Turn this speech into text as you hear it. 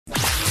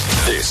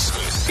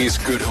This is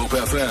Good Hope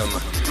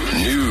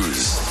FM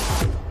News.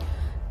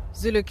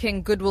 Zulu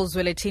King Goodwill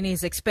Zwelithini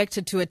is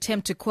expected to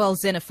attempt to quell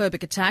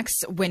xenophobic attacks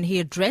when he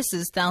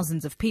addresses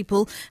thousands of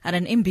people at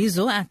an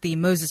Imbizo at the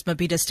Moses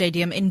Mabhida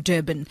Stadium in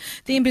Durban.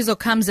 The Imbizo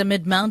comes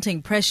amid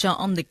mounting pressure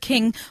on the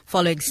king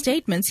following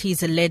statements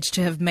he's alleged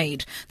to have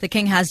made. The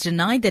king has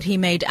denied that he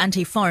made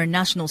anti-foreign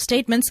national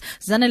statements.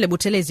 Zanele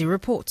Butelezi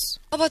reports.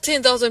 Over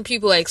 10,000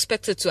 people are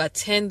expected to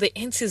attend the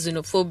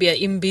anti-xenophobia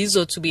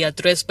Imbizo to be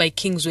addressed by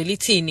King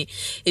Zwelithini.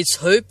 It's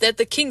hoped that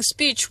the king's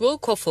speech will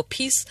call for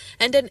peace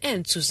and an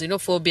end to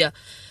xenophobia.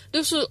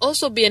 This will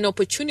also be an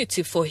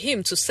opportunity for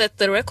him to set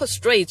the record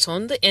straight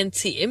on the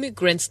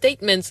anti-immigrant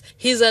statements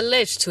he's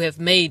alleged to have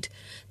made.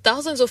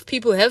 Thousands of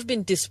people have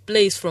been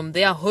displaced from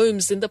their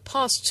homes in the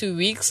past 2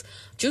 weeks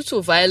due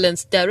to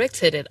violence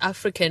directed at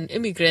African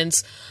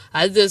immigrants.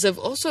 Others have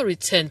also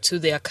returned to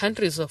their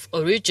countries of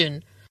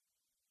origin.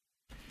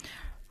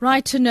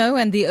 Right to Know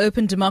and the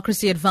Open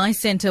Democracy Advice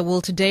Centre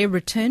will today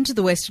return to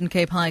the Western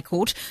Cape High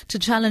Court to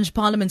challenge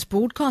Parliament's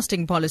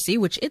broadcasting policy,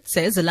 which it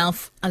says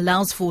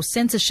allows for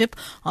censorship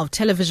of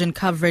television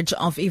coverage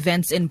of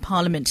events in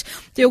Parliament.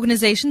 The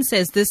organisation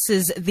says this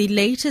is the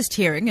latest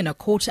hearing in a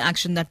court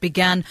action that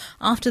began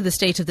after the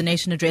State of the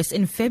Nation address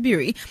in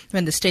February,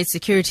 when the State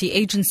Security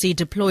Agency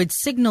deployed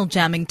signal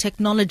jamming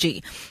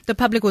technology. The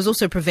public was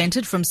also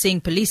prevented from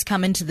seeing police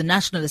come into the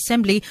National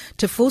Assembly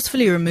to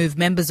forcefully remove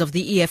members of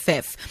the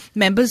EFF.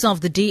 Members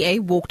of the DA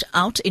walked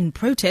out in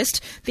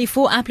protest. The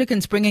four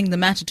applicants bringing the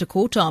matter to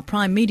court are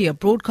Prime Media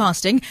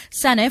Broadcasting,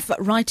 SANEF,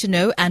 Right to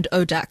Know and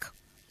ODAC.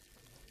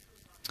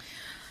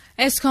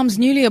 Eskom's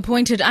newly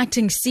appointed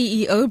acting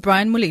CEO,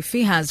 Brian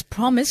Molefe, has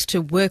promised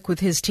to work with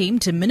his team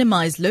to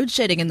minimize load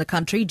shedding in the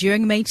country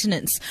during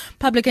maintenance.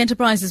 Public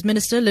Enterprises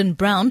Minister Lynn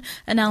Brown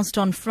announced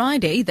on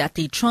Friday that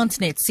the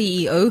Transnet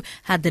CEO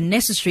had the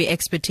necessary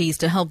expertise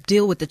to help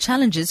deal with the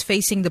challenges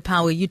facing the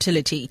power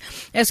utility.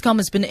 Eskom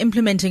has been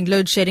implementing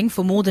load shedding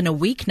for more than a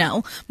week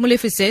now.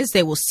 Molefe says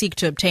they will seek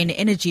to obtain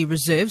energy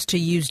reserves to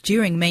use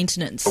during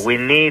maintenance. We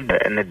need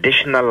an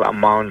additional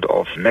amount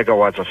of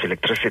megawatts of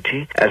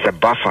electricity as a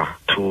buffer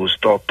to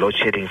stop load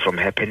shedding from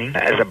happening,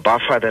 as a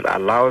buffer that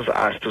allows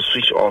us to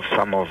switch off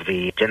some of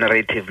the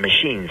generative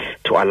machines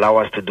to allow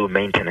us to do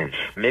maintenance.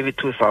 Maybe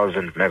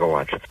 2,000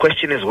 megawatts.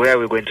 Question is, where are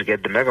we going to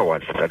get the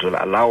megawatts that will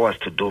allow us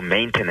to do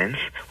maintenance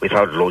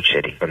without load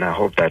shedding? And I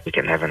hope that we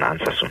can have an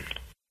answer soon.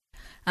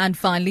 And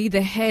finally,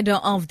 the head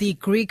of the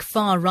Greek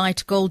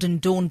far-right Golden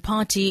Dawn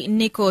Party,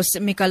 Nikos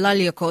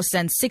Mikalaliakos,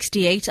 and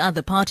 68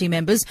 other party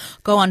members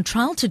go on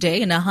trial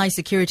today in a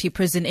high-security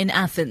prison in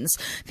Athens.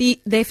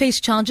 They face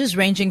charges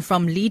ranging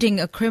from leading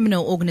a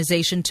criminal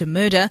organization to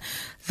murder.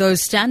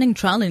 Those standing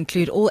trial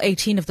include all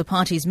 18 of the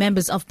party's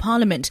members of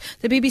parliament.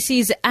 The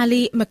BBC's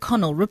Ali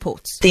McConnell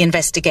reports. The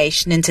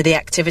investigation into the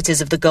activities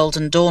of the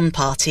Golden Dawn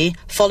Party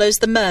follows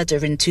the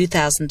murder in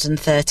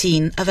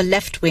 2013 of a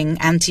left-wing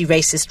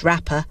anti-racist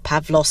rapper,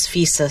 Pavlos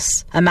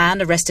Fysis. A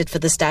man arrested for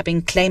the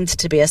stabbing claimed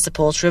to be a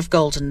supporter of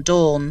Golden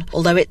Dawn,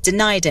 although it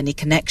denied any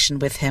connection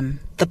with him.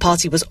 The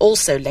party was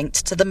also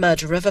linked to the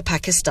murder of a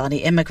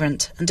Pakistani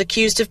immigrant and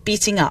accused of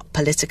beating up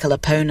political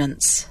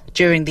opponents.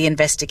 During the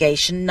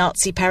investigation,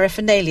 Nazi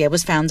paraphernalia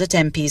was found at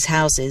MPs'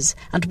 houses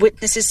and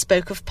witnesses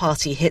spoke of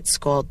party hit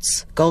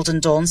squads.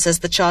 Golden Dawn says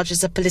the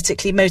charges are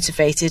politically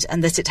motivated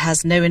and that it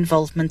has no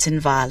involvement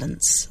in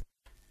violence.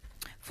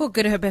 For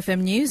Good Hope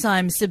FM News,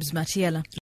 I'm Sibs Matiela.